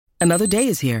Another day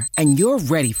is here, and you're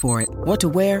ready for it. What to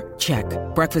wear? Check.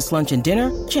 Breakfast, lunch, and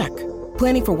dinner? Check.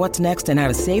 Planning for what's next and how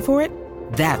to save for it?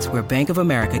 That's where Bank of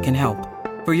America can help.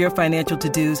 For your financial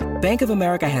to-dos, Bank of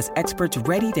America has experts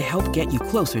ready to help get you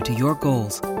closer to your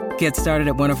goals. Get started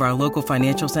at one of our local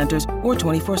financial centers or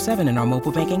 24/7 in our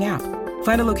mobile banking app.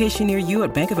 Find a location near you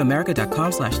at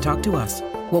bankofamerica.com/talktous.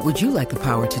 What would you like the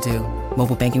power to do?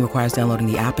 Mobile banking requires downloading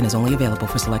the app and is only available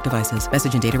for select devices.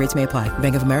 Message and data rates may apply.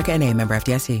 Bank of America N.A., member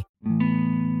FDIC.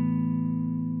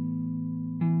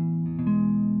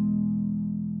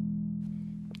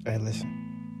 Hey, listen.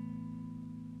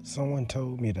 Someone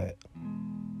told me that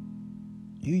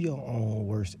you your own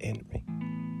worst enemy.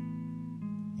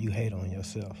 You hate on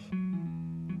yourself.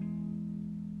 And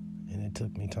it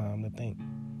took me time to think.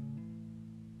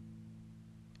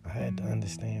 I had to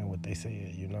understand what they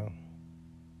said, you know.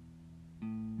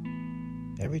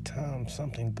 Every time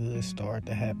something good started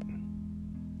to happen,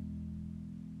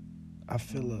 I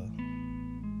feel a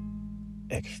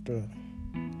extra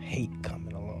hate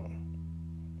coming along.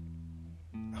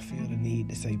 I feel the need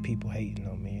to say people hating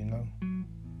on me, you know.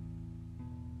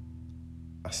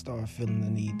 I start feeling the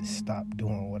need to stop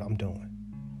doing what I'm doing.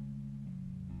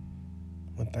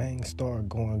 When things start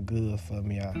going good for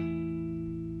me,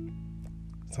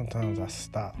 sometimes I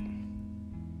stop and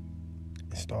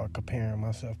start comparing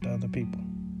myself to other people,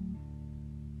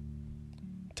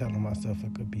 telling myself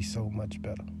it could be so much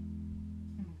better,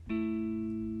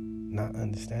 not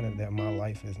understanding that my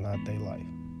life is not their life.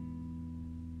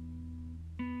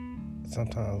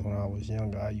 Sometimes when I was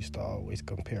younger, I used to always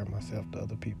compare myself to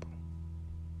other people.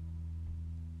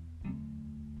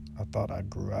 I thought I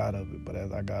grew out of it, but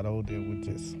as I got older, it was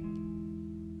just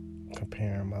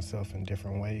comparing myself in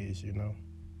different ways, you know.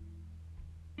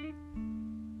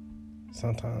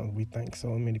 Sometimes we think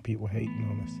so many people hating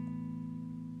on us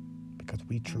because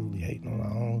we truly hating on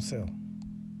our own self.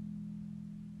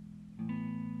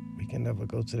 We can never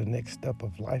go to the next step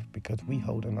of life because we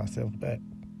holding ourselves back.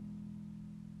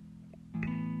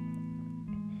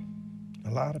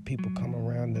 A lot of people come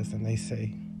around us and they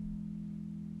say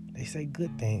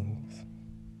good things.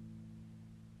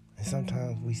 And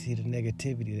sometimes we see the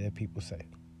negativity that people say.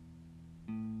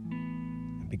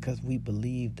 And because we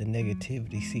believe the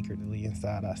negativity secretly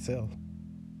inside ourselves,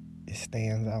 it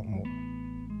stands out more.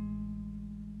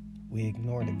 We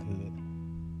ignore the good.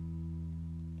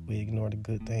 We ignore the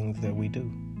good things that we do.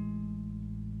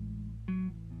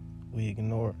 We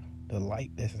ignore the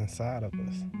light that's inside of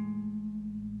us.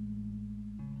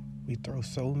 We throw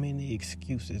so many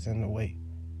excuses in the way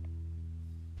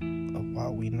of why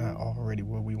we not already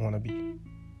where we want to be.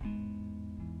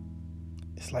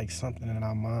 It's like something in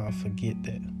our mind forget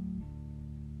that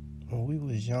when we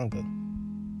was younger,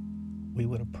 we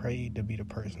would have prayed to be the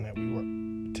person that we were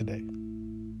today.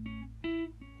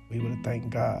 We would have thanked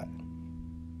God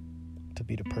to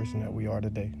be the person that we are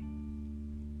today.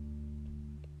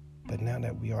 But now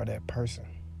that we are that person,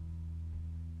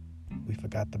 we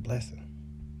forgot the blessing.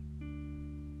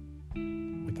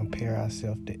 We compare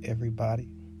ourselves to everybody.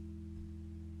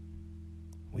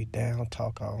 We down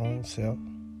talk our own self.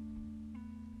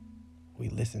 We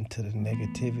listen to the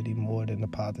negativity more than the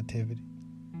positivity.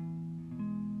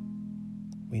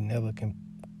 We never can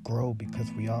grow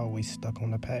because we always stuck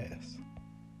on the past.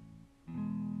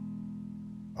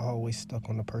 Always stuck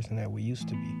on the person that we used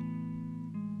to be.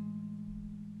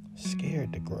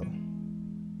 Scared to grow.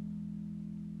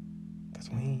 Because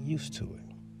we ain't used to it.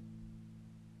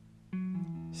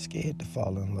 Scared to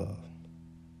fall in love.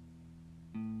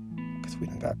 Because we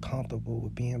done got comfortable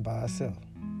with being by ourselves.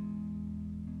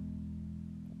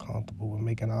 Comfortable with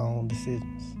making our own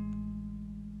decisions.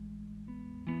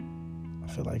 I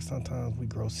feel like sometimes we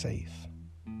grow safe.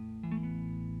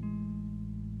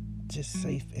 Just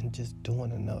safe and just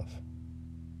doing enough.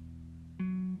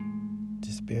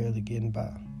 Just barely getting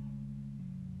by.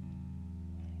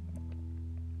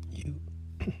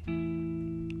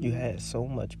 You had so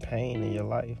much pain in your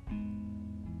life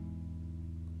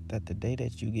that the day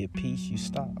that you get peace, you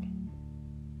stop.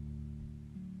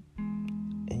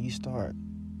 And you start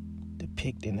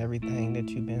depicting everything that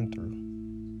you've been through.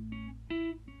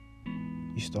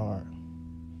 You start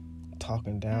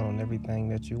talking down on everything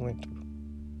that you went through.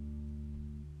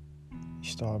 You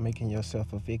start making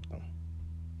yourself a victim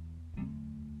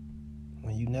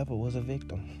when you never was a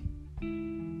victim.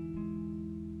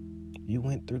 You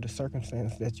went through the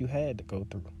circumstance that you had to go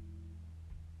through.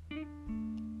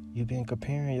 You've been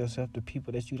comparing yourself to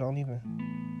people that you weren't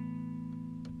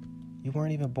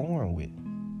even born with.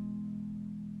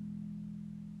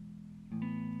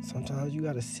 Sometimes you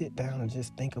gotta sit down and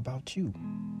just think about you.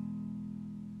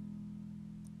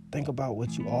 Think about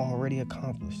what you already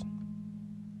accomplished.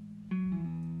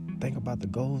 Think about the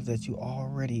goals that you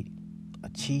already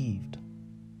achieved.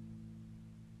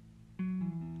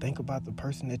 Think about the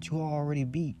person that you already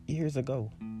beat years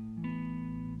ago.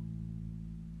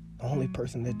 The only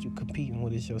person that you're competing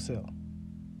with is yourself.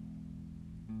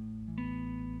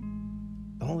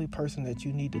 The only person that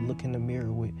you need to look in the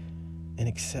mirror with and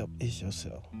accept is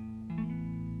yourself.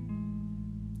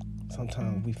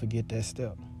 Sometimes we forget that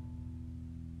step.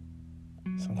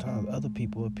 Sometimes other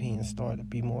people's opinions start to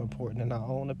be more important than our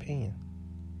own opinion.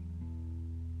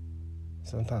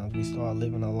 Sometimes we start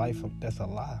living a life that's a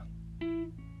lie.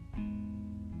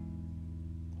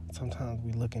 Sometimes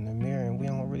we look in the mirror and we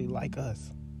don't really like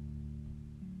us.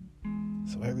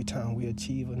 So every time we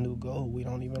achieve a new goal, we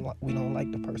don't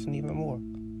like the person even more.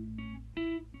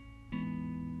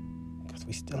 Because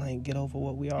we still ain't get over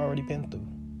what we already been through.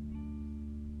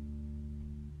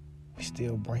 We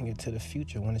still bring it to the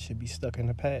future when it should be stuck in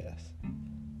the past.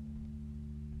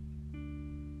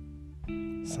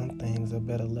 Some things are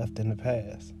better left in the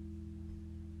past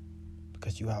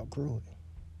because you outgrew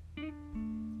it.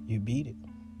 You beat it.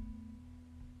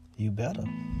 You better.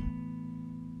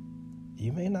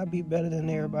 You may not be better than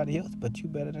everybody else, but you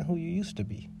better than who you used to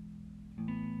be.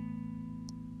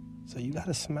 So you got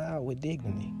to smile with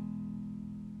dignity.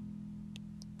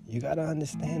 You got to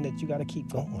understand that you got to keep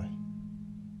going.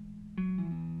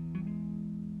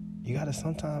 You got to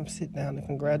sometimes sit down and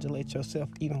congratulate yourself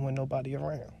even when nobody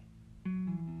around.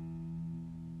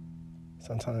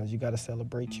 Sometimes you got to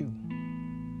celebrate you.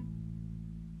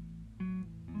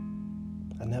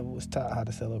 I never was taught how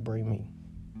to celebrate me.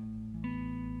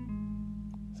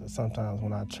 So sometimes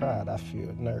when I try it, I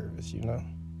feel nervous,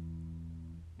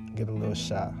 Get a little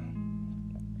shy.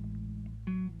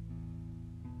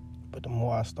 But the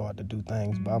more I start to do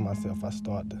things by myself, I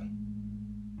start to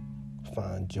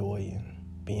find joy in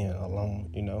being alone,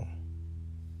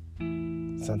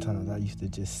 Sometimes I used to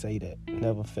just say that.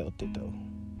 Never felt it, though.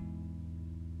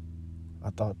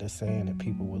 I thought that saying that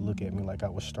people would look at me like I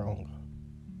was stronger.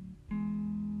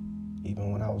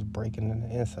 Even when I was breaking in the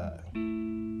inside.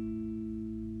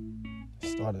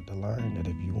 Started to learn that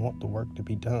if you want the work to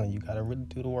be done, you gotta really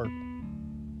do the work.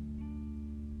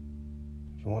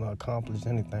 If you want to accomplish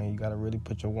anything, you gotta really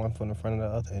put your one foot in front of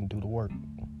the other and do the work.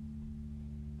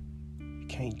 You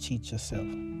can't cheat yourself.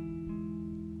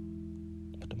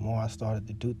 But the more I started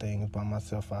to do things by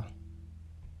myself, I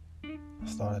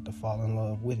started to fall in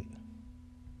love with it.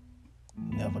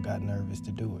 Never got nervous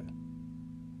to do it.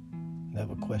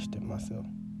 Never questioned myself.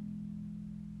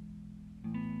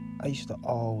 I used to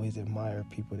always admire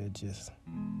people that just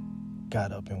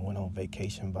got up and went on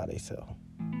vacation by themselves.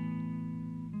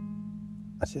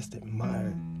 I just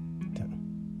admired them.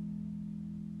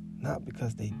 Not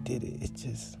because they did it, it's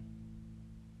just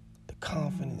the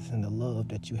confidence and the love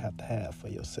that you have to have for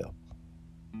yourself.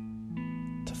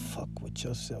 To fuck with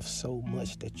yourself so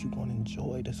much that you're going to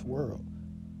enjoy this world.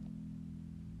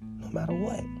 No matter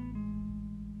what.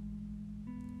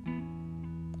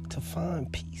 To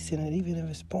find peace in it, even if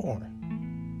it's boring.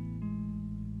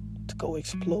 To go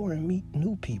explore and meet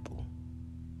new people.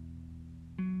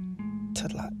 To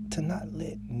not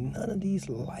let none of these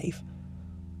life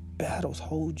battles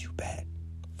hold you back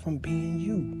from being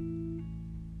you.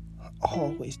 I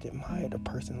always admired a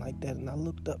person like that, and I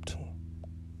looked up to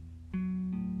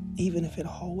him. Even if it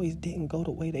always didn't go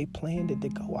the way they planned it to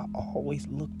go, I always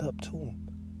looked up to him.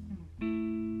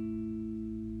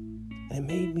 And it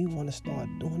made me want to start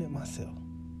doing it myself.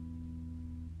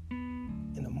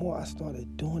 And the more I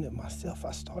started doing it myself,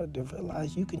 I started to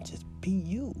realize you can just be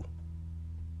you.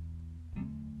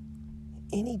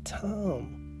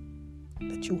 Anytime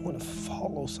that you want to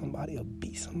follow somebody or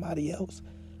be somebody else,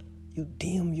 you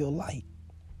dim your light.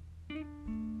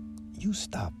 You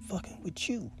stop fucking with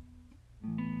you.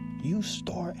 You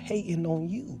start hating on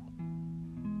you.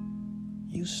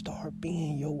 You start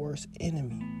being your worst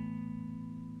enemy.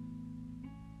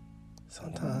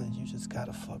 Sometimes you just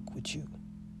gotta fuck with you.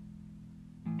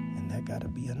 And that gotta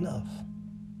be enough.